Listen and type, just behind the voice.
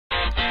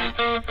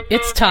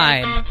It's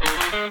time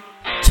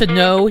to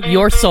know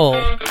your soul.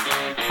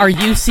 Are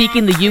you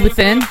seeking the you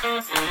within?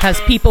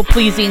 Has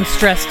people-pleasing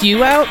stressed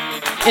you out?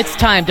 It's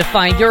time to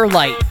find your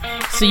light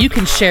so you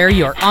can share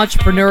your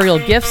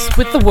entrepreneurial gifts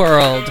with the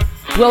world.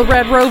 We'll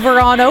Red Rover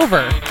on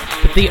over,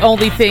 but the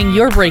only thing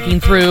you're breaking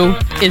through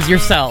is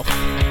yourself.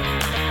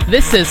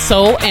 This is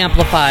Soul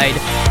Amplified.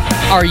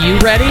 Are you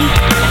ready?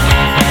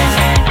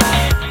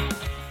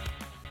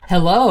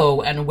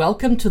 Hello, and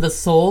welcome to the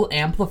Soul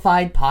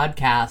Amplified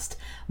podcast.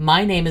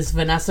 My name is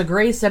Vanessa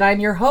Grace, and I'm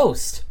your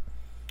host.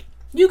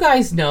 You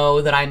guys know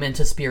that I'm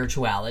into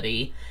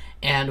spirituality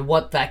and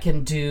what that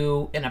can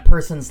do in a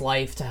person's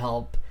life to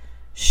help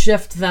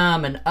shift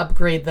them and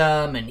upgrade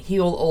them and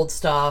heal old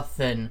stuff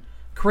and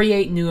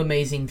create new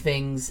amazing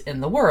things in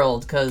the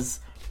world,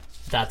 because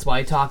that's why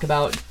I talk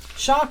about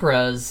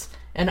chakras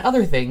and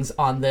other things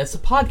on this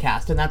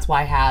podcast, and that's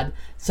why I had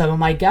some of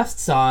my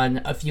guests on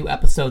a few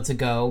episodes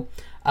ago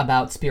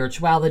about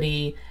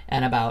spirituality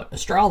and about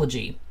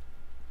astrology.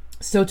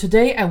 So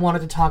today I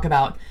wanted to talk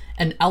about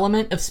an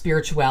element of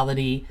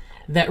spirituality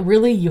that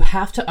really you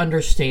have to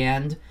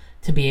understand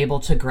to be able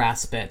to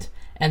grasp it,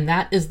 and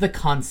that is the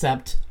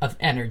concept of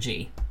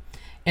energy.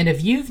 And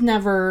if you've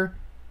never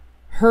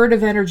heard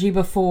of energy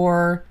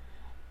before,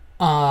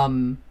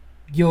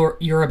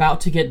 you're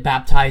about to get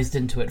baptized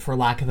into it, for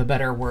lack of a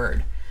better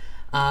word.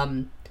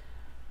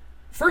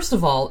 First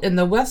of all, in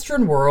the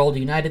Western world,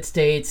 United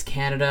States,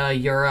 Canada,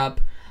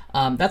 Europe,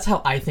 that's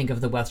how I think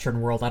of the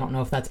Western world. I don't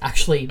know if that's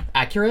actually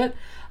accurate.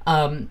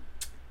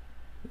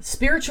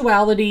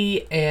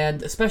 Spirituality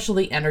and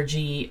especially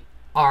energy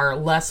are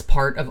less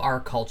part of our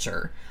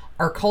culture.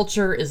 Our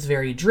culture is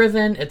very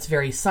driven, it's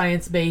very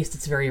science-based,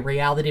 it's very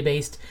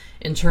reality-based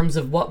in terms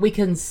of what we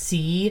can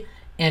see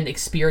and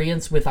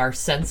experience with our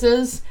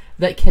senses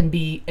that can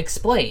be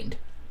explained.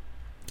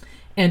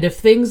 And if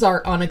things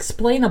are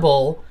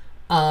unexplainable,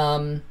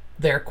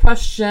 they're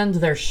questioned,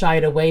 they're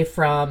shied away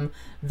from,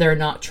 they're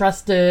not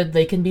trusted,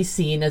 they can be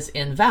seen as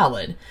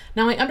invalid.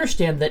 Now, I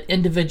understand that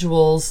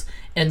individuals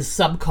and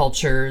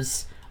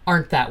subcultures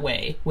aren't that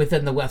way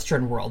within the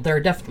Western world. There are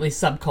definitely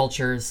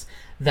subcultures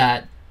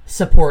that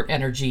support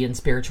energy and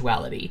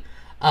spirituality.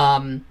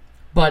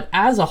 But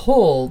as a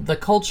whole, the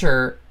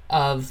culture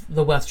of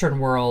the Western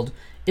world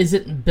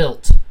isn't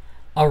built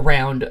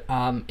around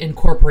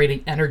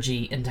incorporating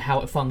energy into how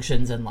it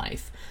functions in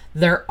life.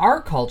 There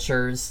are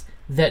cultures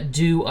that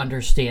do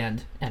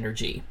understand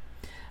energy,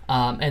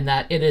 and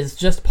that it is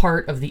just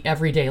part of the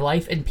everyday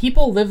life, and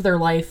people live their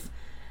life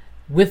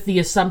with the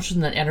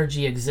assumption that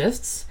energy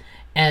exists,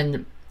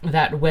 and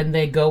that when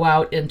they go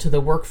out into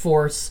the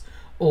workforce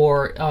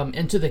or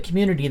into the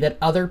community, that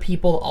other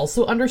people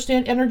also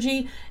understand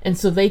energy, and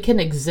so they can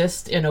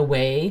exist in a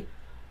way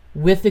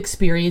with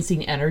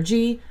experiencing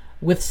energy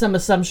with some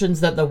assumptions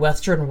that the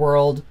Western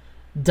world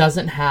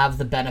doesn't have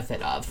the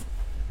benefit of.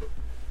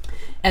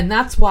 And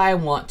that's why I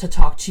want to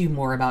talk to you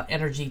more about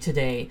energy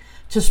today,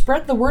 to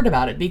spread the word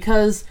about it,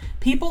 because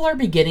people are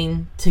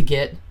beginning to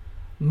get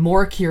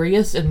more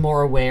curious and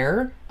more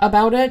aware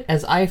about it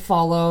as I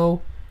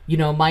follow,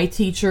 my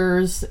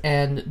teachers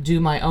and do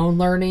my own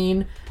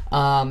learning.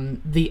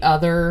 The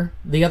other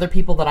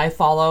people that I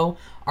follow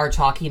are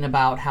talking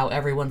about how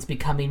everyone's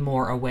becoming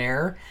more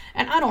aware.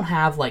 And I don't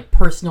have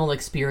personal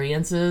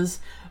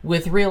experiences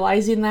with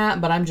realizing that,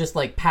 but I'm just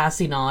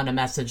passing on a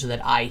message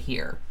that I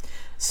hear.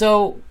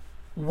 So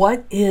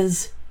what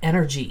is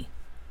energy?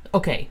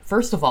 Okay,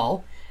 first of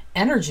all,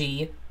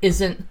 energy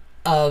isn't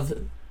of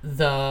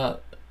the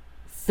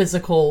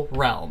physical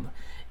realm.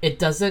 It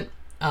doesn't,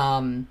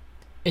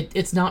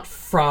 it's not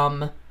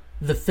from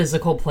the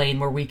physical plane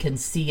where we can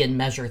see and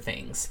measure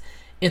things.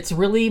 It's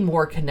really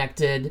more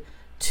connected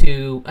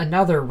to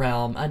another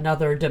realm,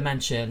 another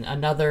dimension,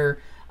 another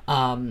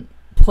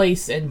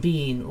place and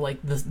being, like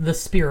the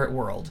spirit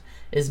world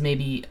is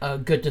maybe a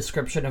good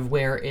description of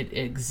where it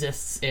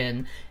exists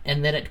in,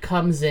 and then it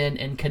comes in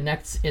and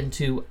connects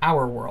into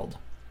our world.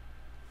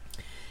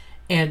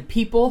 And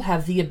people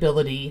have the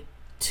ability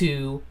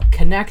to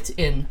connect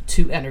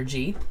into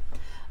energy,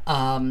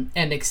 and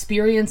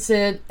experience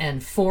it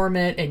and form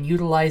it and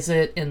utilize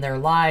it in their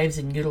lives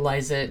and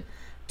utilize it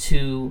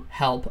to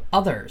help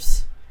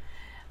others.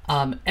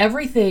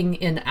 Everything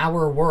in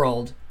our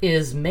world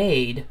is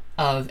made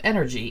of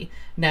energy.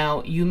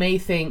 Now, you may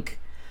think,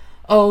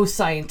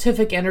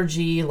 scientific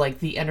energy, like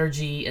the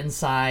energy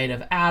inside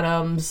of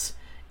atoms.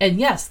 And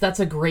yes, that's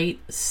a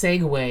great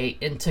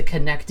segue into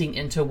connecting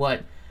into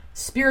what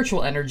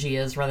spiritual energy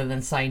is rather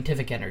than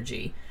scientific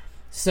energy.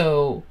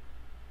 So,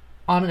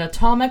 on an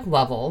atomic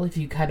level, if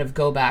you kind of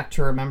go back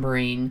to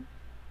remembering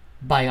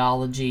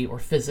biology or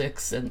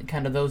physics and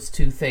kind of those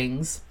two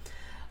things,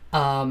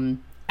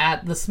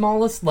 at the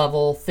smallest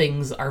level,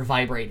 things are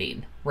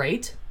vibrating,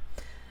 right?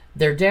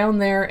 They're down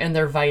there and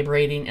they're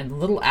vibrating and the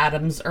little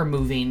atoms are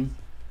moving,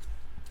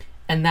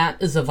 and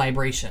that is a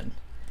vibration.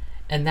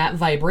 And that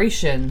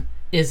vibration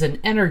is an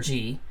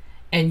energy,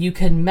 and you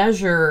can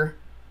measure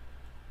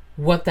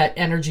what that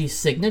energy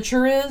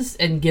signature is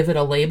and give it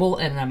a label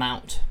and an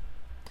amount.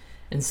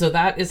 And so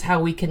that is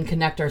how we can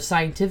connect our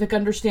scientific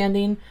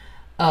understanding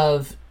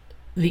of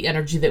the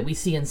energy that we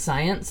see in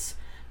science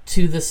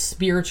to the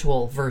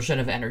spiritual version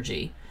of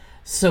energy.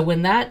 So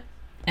when that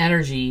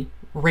energy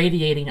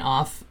radiating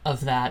off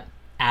of that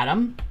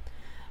atom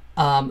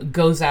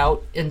goes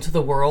out into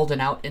the world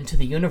and out into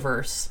the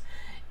universe,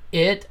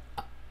 it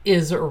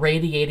is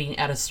radiating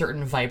at a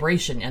certain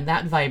vibration, and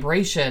that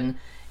vibration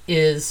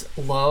is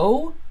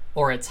low,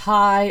 or it's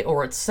high,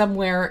 or it's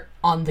somewhere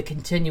on the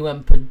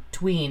continuum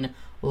between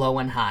low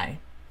and high.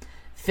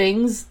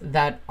 Things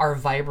that are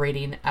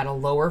vibrating at a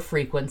lower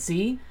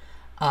frequency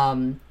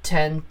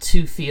tend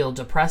to feel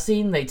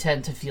depressing, they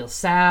tend to feel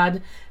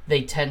sad,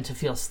 they tend to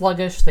feel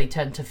sluggish, they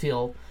tend to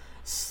feel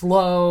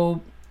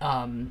slow.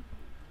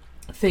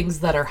 Things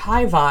that are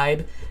high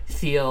vibe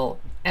feel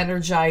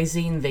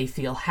energizing, they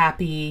feel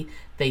happy,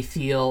 they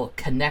feel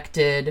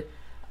connected.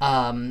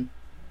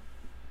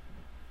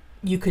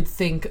 You could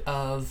think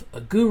of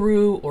a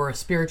guru or a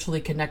spiritually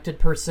connected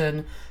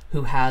person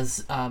who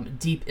has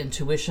deep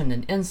intuition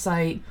and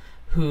insight,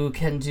 who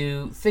can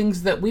do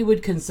things that we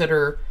would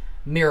consider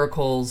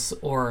miracles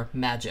or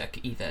magic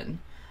even.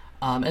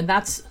 And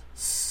that's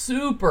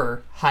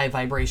super high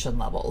vibration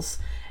levels.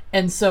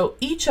 And so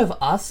each of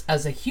us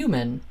as a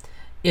human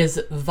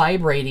is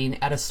vibrating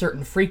at a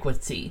certain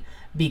frequency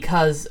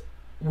because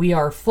we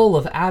are full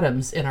of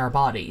atoms in our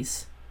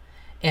bodies.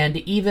 And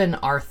even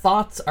our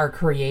thoughts are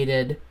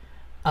created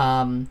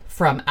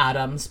from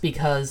atoms,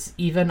 because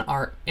even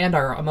our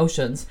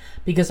emotions,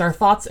 because our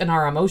thoughts and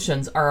our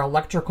emotions are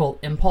electrical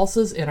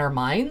impulses in our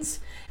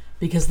minds,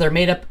 because they're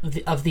made up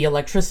of the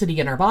electricity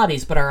in our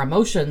bodies, but our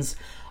emotions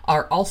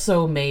are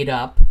also made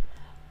up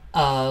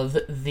of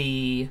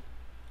the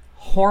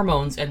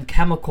hormones and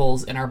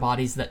chemicals in our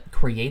bodies that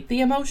create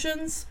the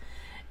emotions.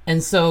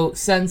 And so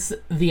since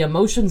the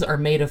emotions are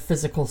made of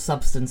physical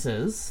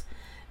substances,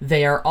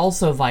 they are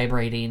also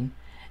vibrating,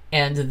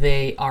 and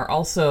they are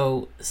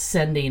also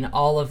sending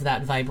all of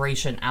that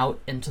vibration out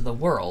into the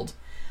world.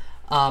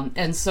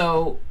 And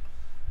so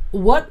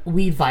what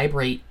we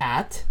vibrate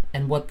at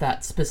and what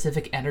that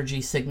specific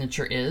energy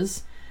signature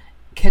is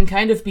can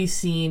kind of be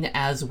seen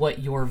as what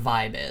your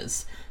vibe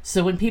is.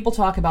 So when people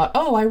talk about,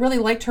 oh, I really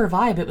liked her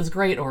vibe, it was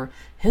great, or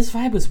his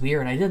vibe was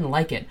weird, I didn't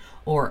like it,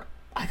 or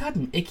I got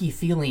an icky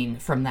feeling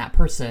from that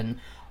person,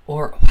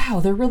 or wow,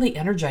 they're really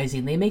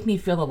energizing, they make me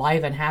feel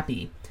alive and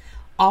happy.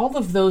 All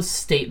of those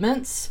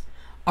statements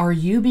are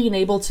you being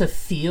able to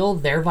feel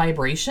their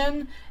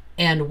vibration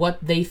and what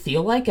they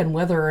feel like, and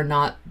whether or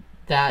not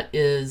that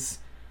is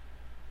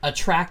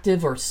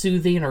attractive or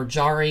soothing or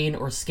jarring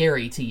or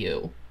scary to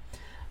you.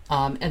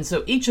 And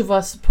so each of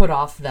us put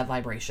off that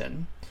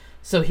vibration.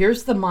 So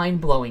here's the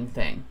mind-blowing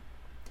thing.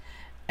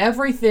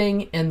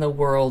 Everything in the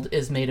world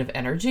is made of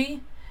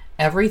energy.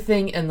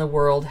 Everything in the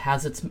world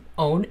has its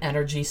own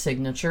energy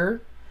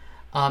signature.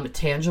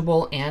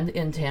 Tangible and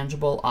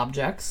intangible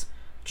objects.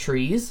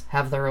 Trees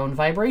have their own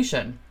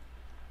vibration.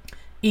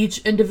 Each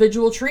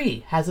individual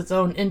tree has its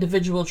own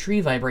individual tree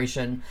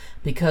vibration,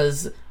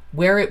 because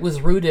where it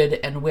was rooted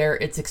and where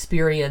its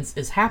experience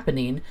is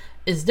happening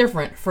is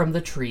different from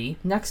the tree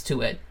next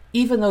to it.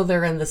 Even though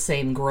they're in the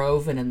same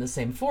grove and in the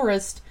same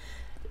forest,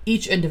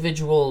 each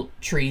individual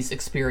tree's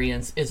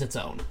experience is its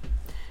own.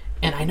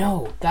 And I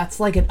know that's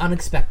like an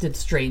unexpected,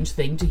 strange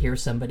thing to hear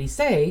somebody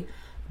say,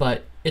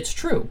 but it's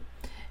true.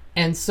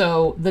 And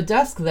so the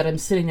desk that I'm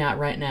sitting at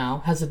right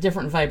now has a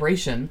different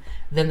vibration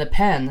than the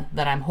pen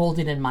that I'm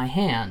holding in my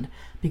hand,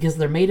 because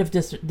they're made of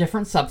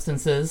different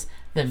substances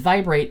that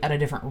vibrate at a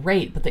different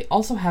rate, but they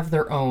also have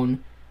their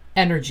own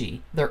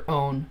energy, their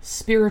own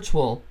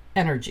spiritual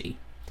energy.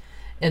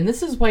 And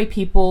this is why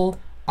people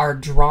are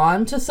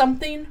drawn to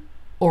something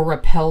or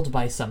repelled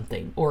by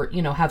something, or,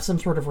 have some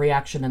sort of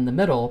reaction in the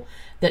middle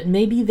that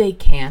maybe they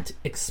can't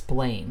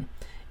explain.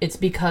 It's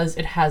because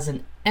it has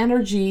an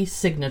energy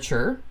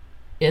signature,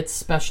 its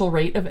special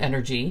rate of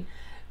energy,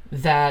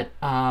 that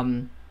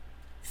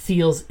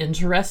feels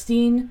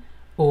interesting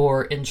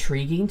or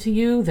intriguing to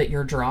you, that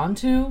you're drawn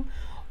to,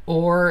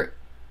 or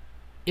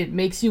it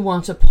makes you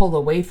want to pull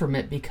away from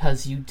it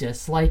because you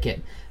dislike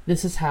it.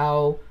 This is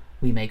how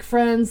we make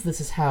friends.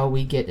 This is how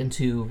we get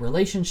into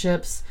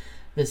relationships.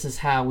 This is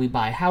how we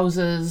buy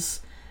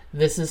houses.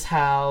 This is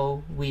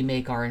how we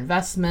make our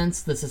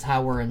investments. This is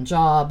how we're in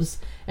jobs,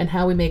 and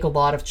how we make a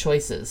lot of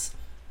choices.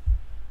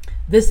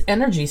 This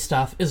energy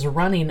stuff is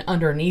running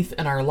underneath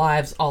in our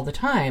lives all the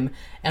time,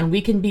 and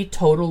we can be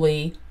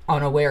totally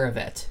unaware of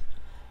it.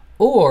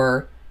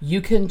 Or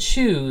you can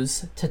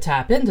choose to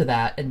tap into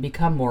that and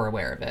become more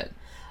aware of it.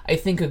 I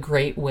think a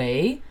great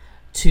way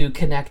to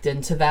connect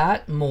into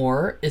that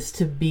more is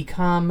to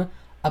become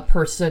a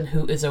person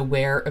who is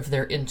aware of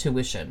their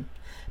intuition.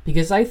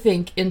 Because I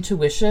think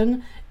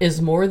intuition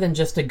is more than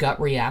just a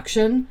gut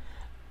reaction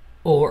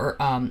or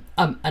an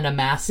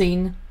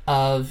amassing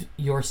of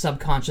your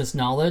subconscious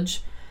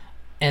knowledge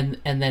and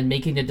then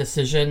making a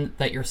decision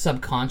that your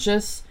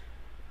subconscious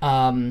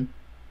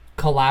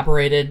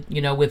collaborated,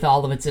 with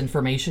all of its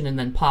information and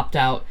then popped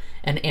out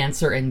an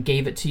answer and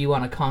gave it to you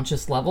on a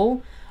conscious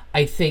level.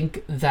 I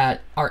think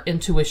that our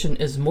intuition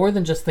is more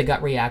than just the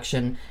gut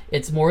reaction.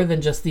 It's more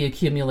than just the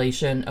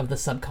accumulation of the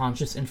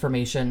subconscious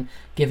information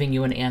giving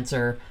you an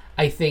answer.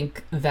 I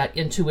think that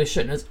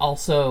intuition is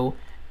also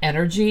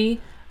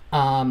energy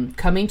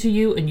coming to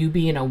you, and you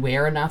being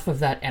aware enough of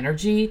that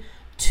energy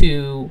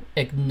to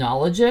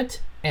acknowledge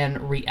it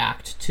and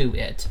react to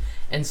it.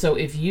 And so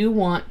if you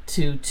want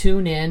to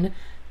tune in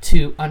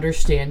to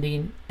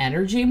understanding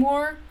energy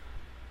more,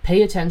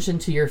 pay attention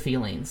to your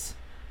feelings,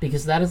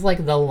 because that is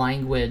like the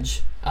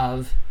language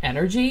of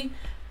energy.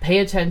 Pay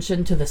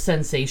attention to the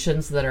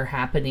sensations that are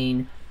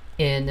happening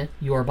in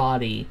your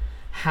body,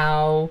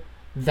 how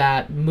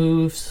that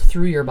moves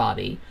through your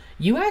body.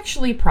 You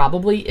actually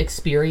probably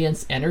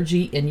experience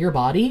energy in your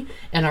body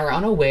and are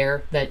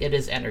unaware that it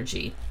is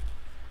energy.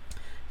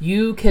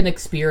 You can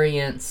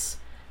experience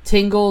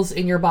tingles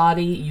in your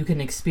body. You can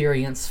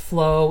experience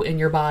flow in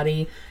your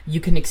body. You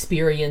can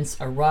experience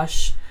a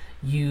rush.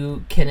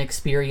 You can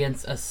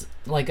experience a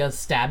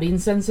stabbing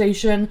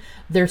sensation.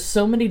 There's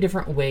so many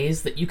different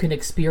ways that you can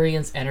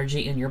experience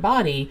energy in your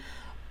body,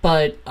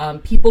 but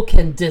people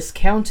can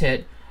discount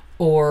it,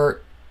 or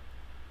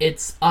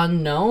it's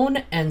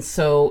unknown, and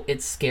so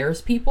it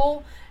scares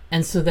people,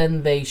 and so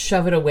then they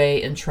shove it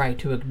away and try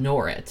to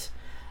ignore it.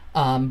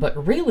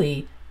 But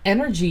really,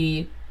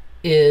 energy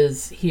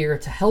is here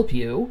to help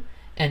you,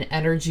 and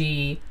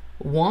energy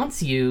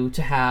wants you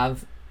to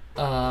have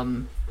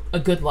a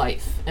good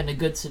life and a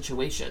good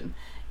situation,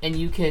 and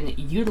you can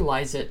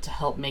utilize it to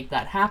help make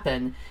that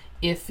happen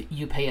if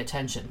you pay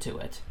attention to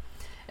it.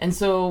 And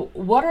so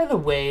what are the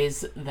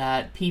ways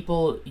that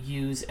people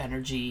use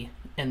energy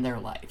in their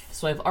life?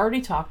 So I've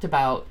already talked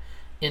about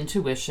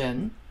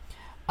intuition.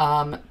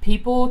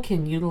 People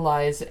can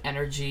utilize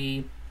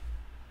energy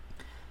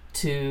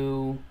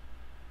to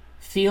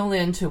feel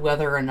into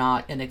whether or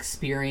not an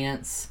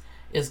experience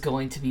is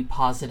going to be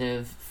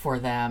positive for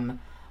them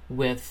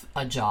with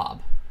a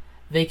job.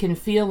 They can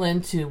feel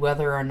into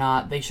whether or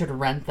not they should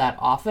rent that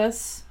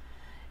office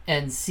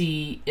and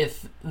see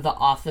if the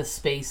office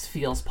space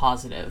feels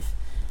positive.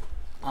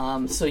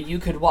 So you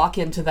could walk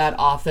into that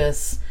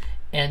office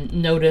and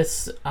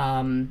notice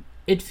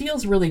it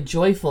feels really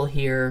joyful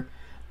here,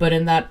 but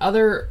in that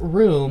other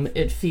room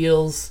it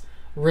feels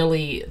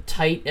really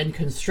tight and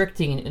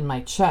constricting in my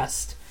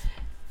chest.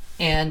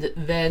 And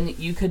then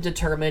you could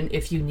determine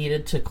if you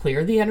needed to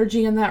clear the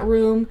energy in that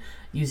room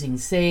using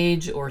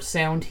sage or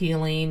sound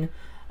healing,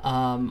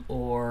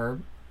 or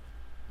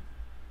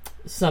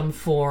some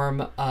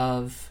form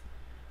of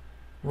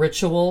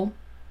ritual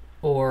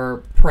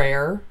or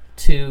prayer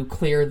to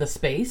clear the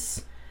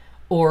space,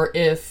 or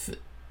if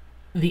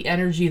the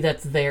energy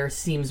that's there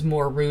seems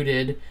more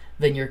rooted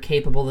than you're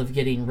capable of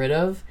getting rid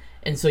of,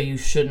 and so you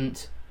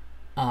shouldn't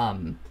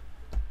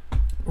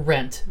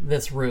rent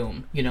this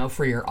room,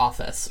 for your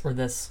office, or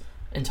this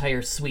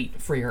entire suite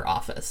for your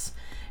office.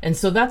 And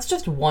so that's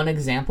just one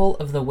example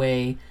of the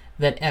way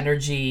that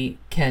energy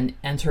can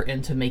enter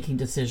into making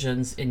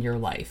decisions in your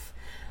life.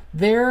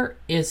 There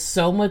is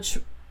so much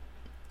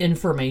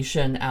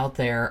information out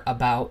there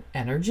about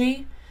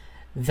energy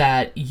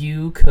that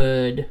you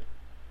could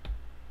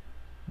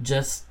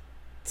just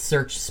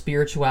search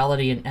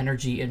spirituality and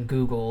energy in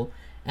Google,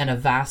 and a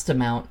vast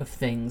amount of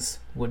things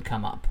would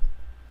come up.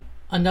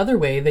 Another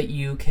way that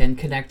you can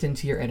connect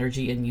into your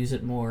energy and use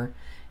it more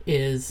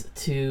is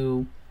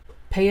to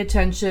pay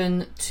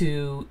attention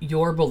to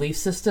your belief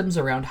systems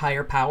around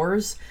higher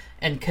powers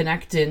and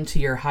connect into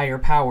your higher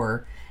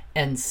power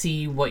and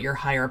see what your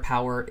higher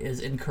power is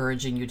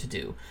encouraging you to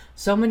do.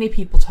 So many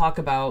people talk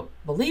about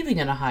believing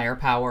in a higher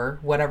power,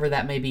 whatever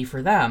that may be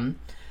for them,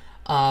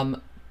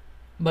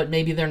 but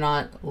maybe they're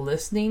not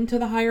listening to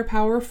the higher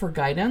power for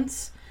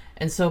guidance.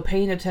 And so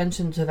paying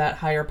attention to that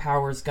higher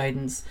power's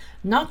guidance,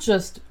 not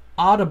just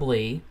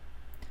audibly,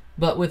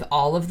 but with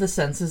all of the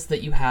senses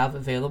that you have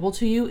available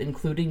to you,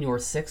 including your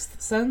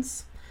sixth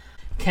sense,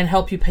 can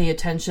help you pay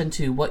attention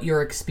to what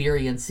you're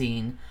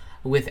experiencing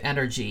with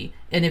energy.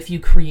 And if you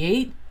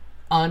create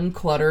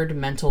uncluttered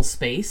mental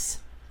space,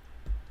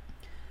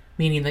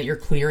 meaning that you're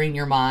clearing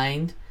your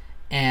mind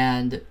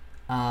and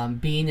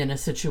being in a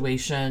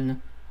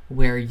situation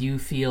where you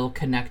feel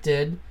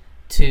connected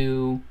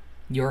to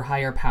your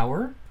higher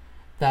power,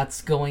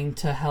 that's going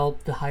to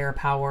help the higher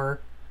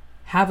power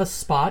have a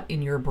spot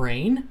in your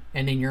brain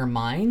and in your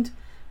mind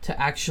to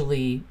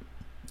actually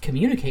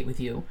communicate with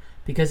you.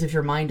 Because if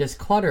your mind is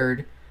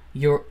cluttered,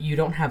 you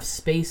don't have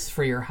space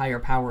for your higher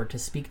power to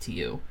speak to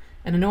you.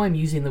 And I know I'm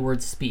using the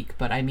word speak,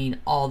 but I mean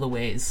all the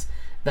ways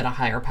that a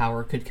higher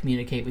power could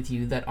communicate with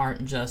you that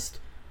aren't just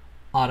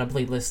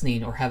audibly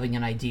listening or having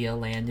an idea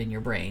land in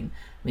your brain.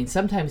 I mean,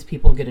 sometimes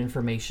people get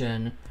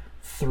information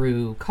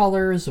through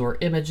colors or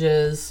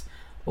images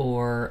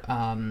or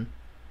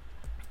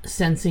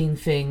sensing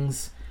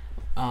things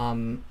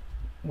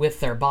with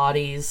their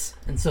bodies.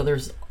 And so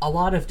there's a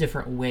lot of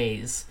different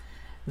ways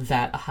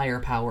that a higher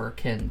power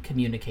can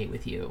communicate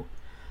with you.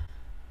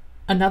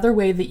 Another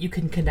way that you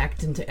can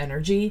connect into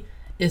energy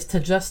is to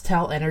just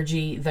tell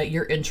energy that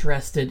you're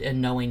interested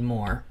in knowing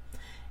more.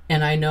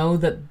 And I know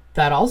that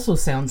that also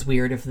sounds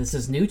weird if this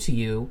is new to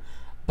you,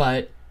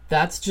 but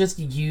that's just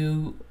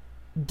you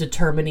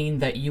determining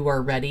that you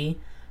are ready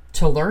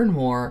to learn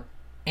more.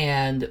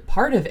 And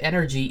part of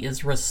energy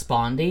is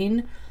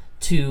responding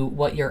to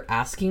what you're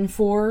asking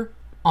for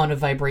on a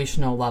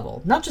vibrational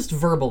level, not just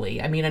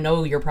verbally. I mean, I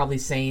know you're probably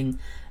saying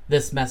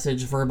this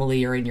message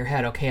verbally or in your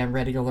head, okay, I'm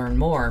ready to learn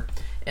more.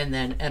 And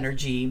then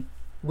energy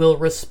will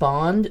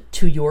respond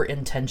to your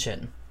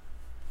intention.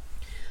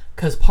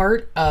 Because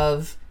part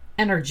of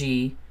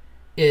energy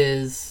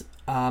is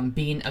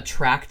being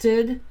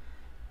attracted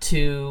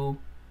to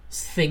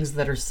things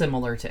that are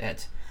similar to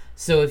it.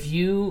 So if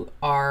you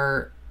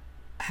are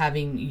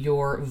having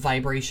your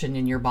vibration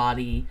in your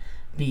body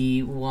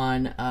be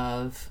one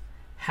of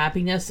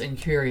happiness and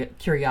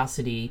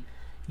curiosity,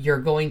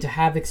 you're going to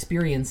have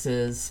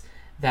experiences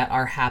that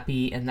are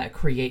happy and that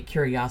create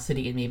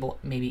curiosity and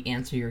maybe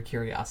answer your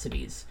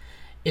curiosities.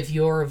 If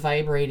you're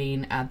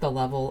vibrating at the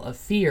level of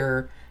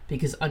fear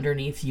because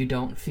underneath you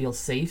don't feel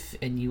safe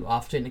and you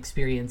often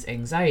experience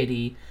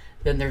anxiety,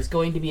 then there's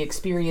going to be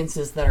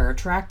experiences that are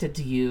attracted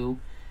to you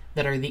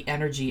that are the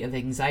energy of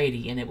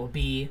anxiety, and it will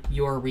be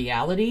your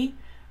reality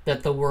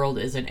that the world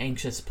is an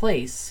anxious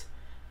place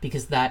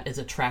because that is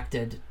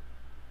attracted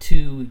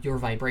to your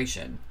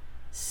vibration.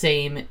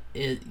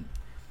 The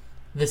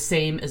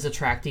same is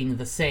attracting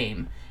the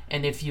same.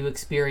 And if you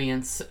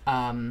experience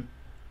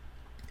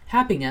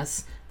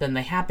happiness, then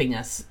the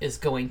happiness is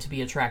going to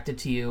be attracted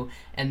to you,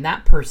 and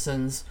that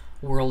person's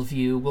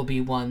worldview will be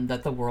one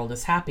that the world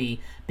is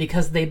happy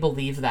because they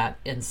believe that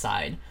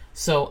inside.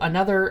 So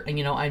another,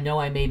 I know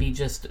I maybe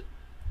just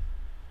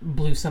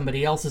blew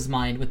somebody else's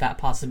mind with that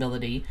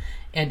possibility,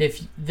 and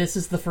if this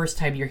is the first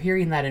time you're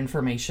hearing that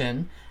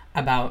information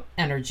about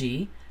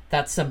energy,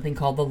 that's something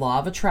called the law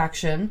of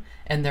attraction,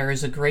 and there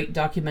is a great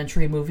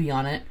documentary movie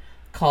on it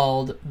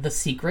called The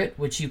Secret,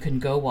 which you can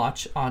go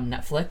watch on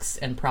Netflix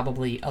and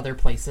probably other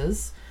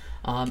places.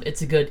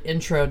 It's a good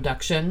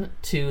introduction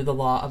to the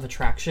law of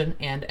attraction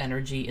and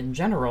energy in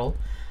general,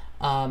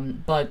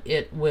 but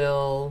it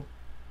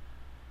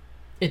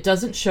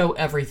doesn't show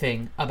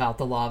everything about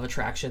the law of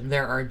attraction.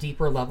 There are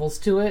deeper levels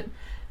to it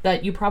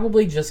that you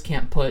probably just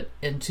can't put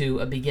into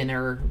a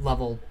beginner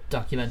level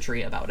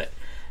documentary about it.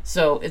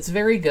 So it's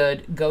very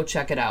good. Go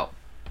check it out.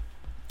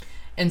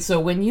 And so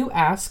when you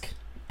ask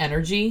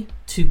energy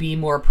to be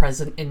more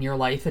present in your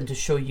life and to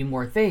show you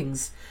more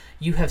things,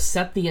 you have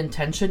set the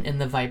intention in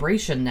the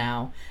vibration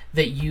now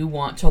that you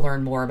want to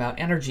learn more about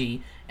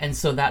energy. And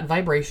so that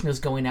vibration is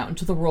going out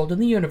into the world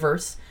and the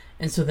universe.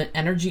 And so the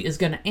energy is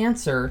going to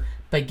answer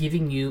by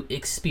giving you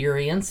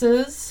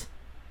experiences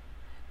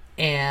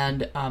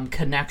and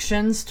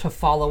connections to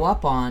follow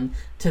up on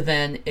to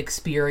then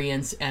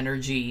experience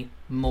energy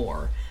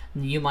more.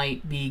 You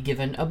might be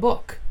given a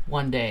book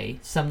one day.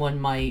 Someone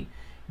might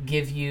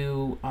give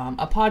you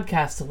a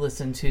podcast to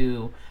listen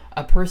to.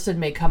 A person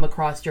may come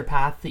across your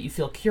path that you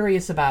feel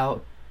curious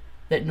about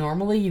that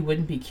normally you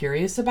wouldn't be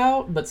curious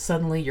about, but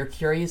suddenly you're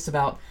curious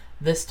about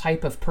this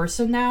type of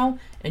person now,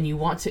 and you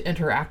want to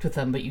interact with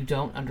them, but you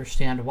don't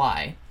understand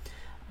why.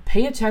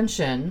 Pay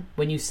attention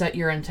when you set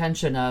your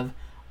intention of,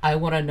 I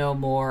want to know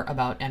more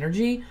about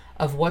energy,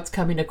 of what's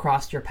coming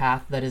across your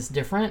path that is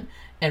different,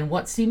 and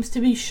what seems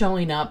to be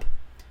showing up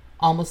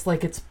almost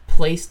like it's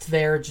placed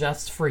there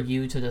just for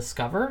you to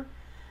discover.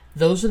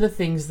 Those are the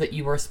things that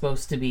you are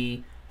supposed to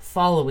be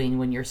following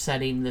when you're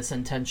setting this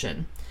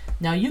intention.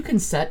 Now, you can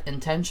set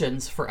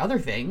intentions for other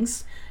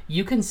things.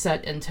 You can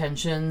set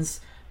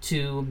intentions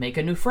to make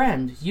a new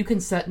friend. You can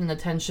set an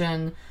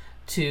intention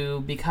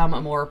to become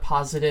a more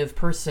positive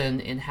person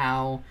in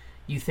how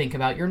you think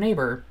about your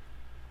neighbor.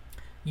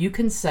 You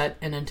can set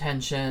an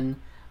intention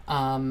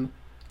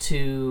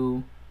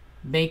to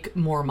make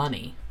more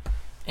money.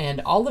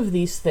 And all of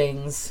these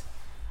things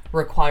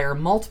require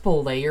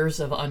multiple layers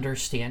of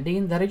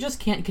understanding that I just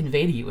can't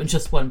convey to you in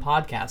just one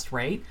podcast,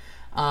 right?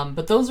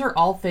 But those are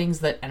all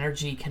things that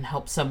energy can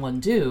help someone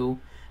do,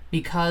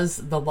 because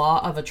the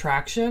law of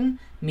attraction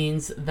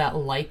means that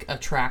like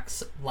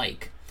attracts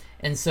like.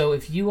 And so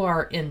if you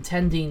are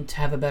intending to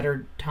have a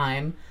better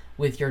time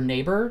with your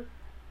neighbor,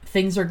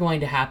 things are going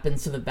to happen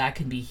so that that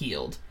can be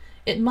healed.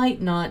 It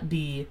might not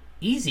be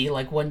easy,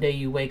 like one day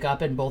you wake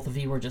up and both of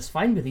you are just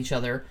fine with each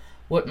other.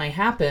 What might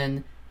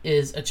happen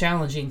is a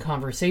challenging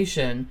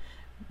conversation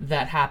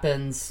that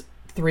happens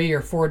 3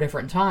 or 4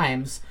 different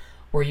times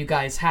where you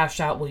guys hash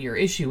out what your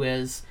issue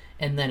is,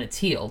 and then it's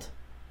healed.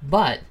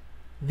 But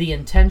the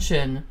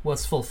intention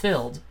was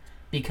fulfilled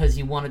because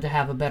you wanted to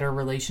have a better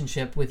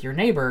relationship with your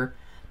neighbor,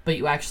 but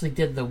you actually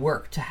did the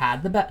work to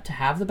have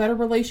the better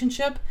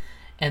relationship,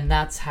 and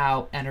that's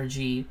how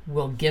energy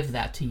will give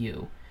that to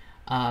you.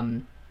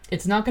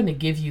 It's not going to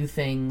give you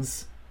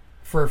things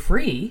for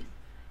free.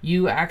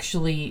 You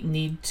actually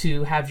need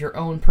to have your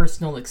own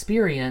personal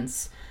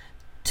experience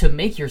to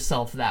make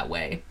yourself that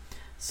way.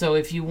 So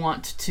if you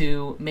want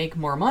to make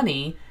more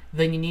money,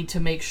 then you need to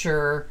make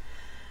sure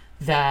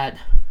that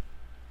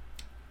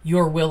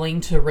you're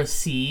willing to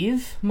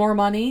receive more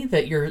money,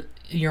 that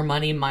your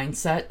money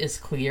mindset is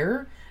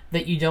clear,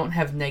 that you don't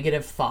have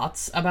negative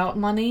thoughts about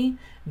money,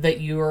 that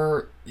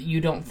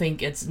you don't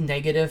think it's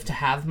negative to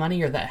have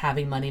money, or that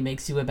having money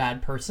makes you a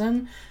bad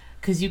person.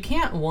 Because you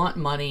can't want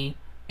money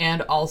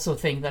and also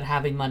think that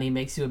having money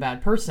makes you a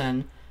bad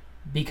person,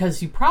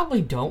 because you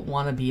probably don't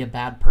want to be a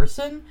bad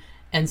person.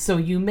 And so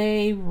you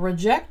may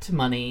reject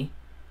money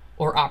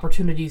or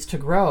opportunities to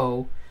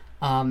grow,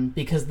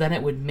 because then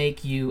it would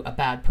make you a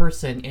bad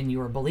person in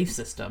your belief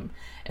system.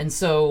 And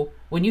so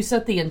when you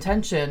set the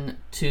intention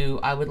to,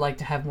 I would like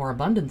to have more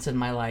abundance in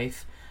my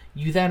life,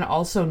 you then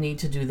also need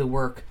to do the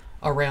work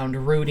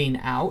around rooting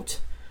out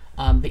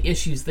the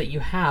issues that you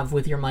have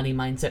with your money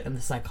mindset and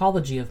the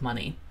psychology of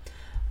money.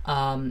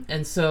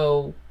 And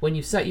so when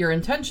you set your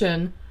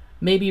intention,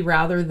 maybe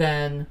rather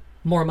than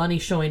more money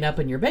showing up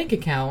in your bank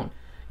account,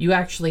 you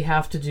actually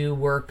have to do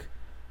work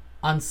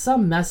on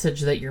some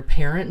message that your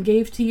parent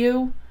gave to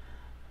you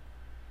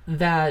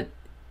that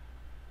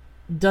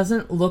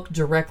doesn't look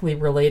directly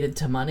related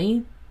to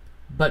money,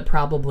 but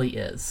probably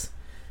is.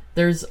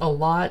 There's a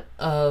lot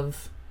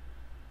of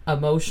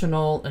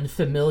emotional and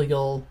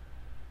familial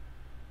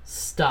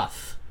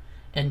stuff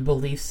and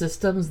belief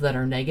systems that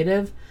are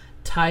negative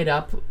tied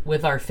up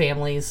with our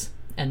families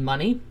and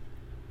money,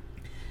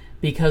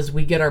 because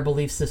we get our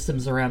belief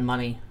systems around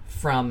money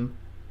from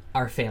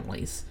our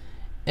families.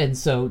 And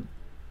so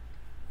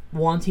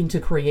wanting to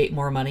create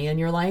more money in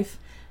your life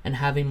and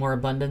having more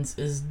abundance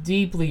is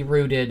deeply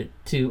rooted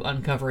to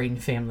uncovering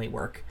family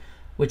work,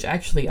 which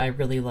actually I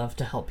really love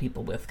to help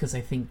people with, because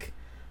I think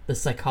the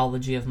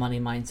psychology of money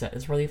mindset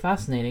is really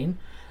fascinating.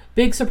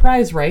 Big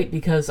surprise, right?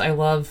 Because I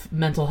love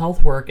mental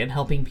health work and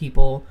helping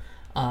people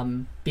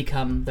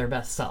become their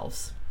best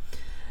selves.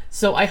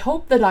 So I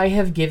hope that I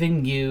have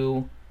given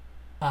you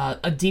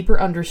a deeper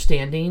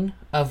understanding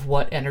of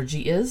what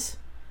energy is,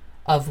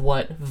 of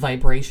what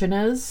vibration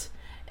is,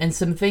 and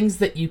some things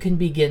that you can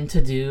begin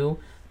to do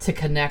to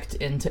connect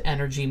into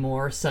energy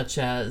more, such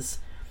as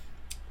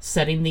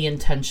setting the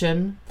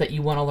intention that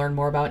you want to learn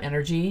more about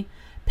energy,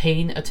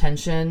 paying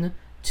attention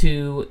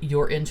to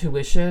your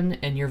intuition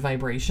and your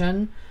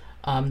vibration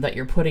that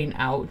you're putting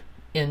out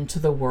into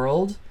the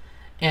world,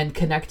 and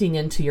connecting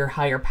into your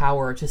higher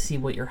power to see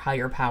what your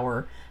higher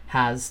power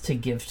has to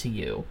give to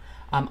you.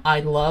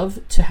 I'd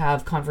love to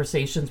have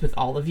conversations with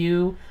all of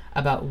you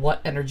about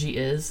what energy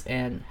is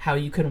and how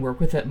you can work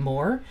with it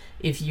more.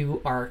 If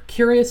you are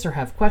curious or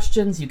have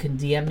questions, you can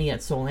DM me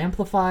at Soul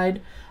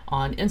Amplified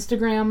on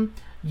Instagram.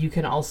 You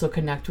can also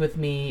connect with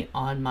me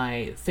on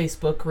my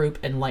Facebook group,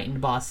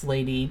 Enlightened Boss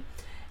Lady,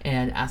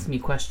 and ask me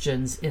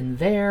questions in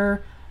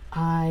there.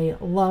 I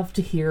love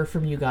to hear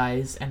from you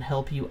guys and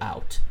help you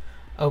out.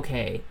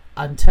 Okay,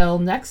 until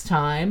next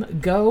time,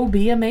 go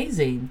be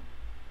amazing.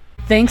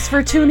 Thanks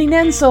for tuning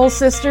in, Soul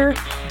Sister.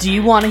 Do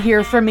you want to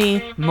hear from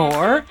me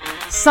more?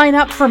 Sign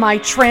up for my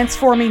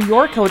Transforming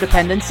Your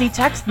Codependency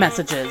text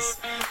messages,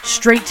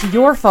 straight to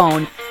your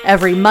phone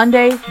every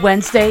Monday,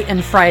 Wednesday,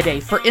 and Friday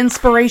for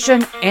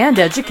inspiration and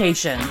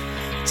education.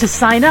 To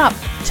sign up,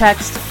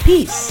 text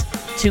PEACE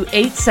to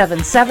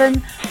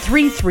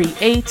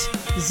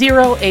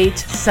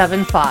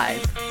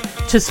 877-338-0875.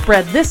 To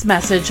spread this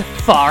message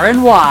far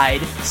and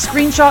wide,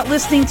 screenshot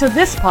listening to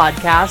this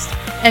podcast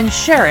and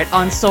share it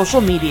on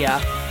social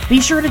media. Be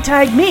sure to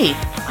tag me.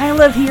 I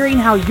love hearing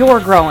how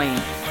you're growing.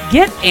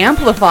 Get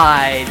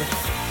amplified.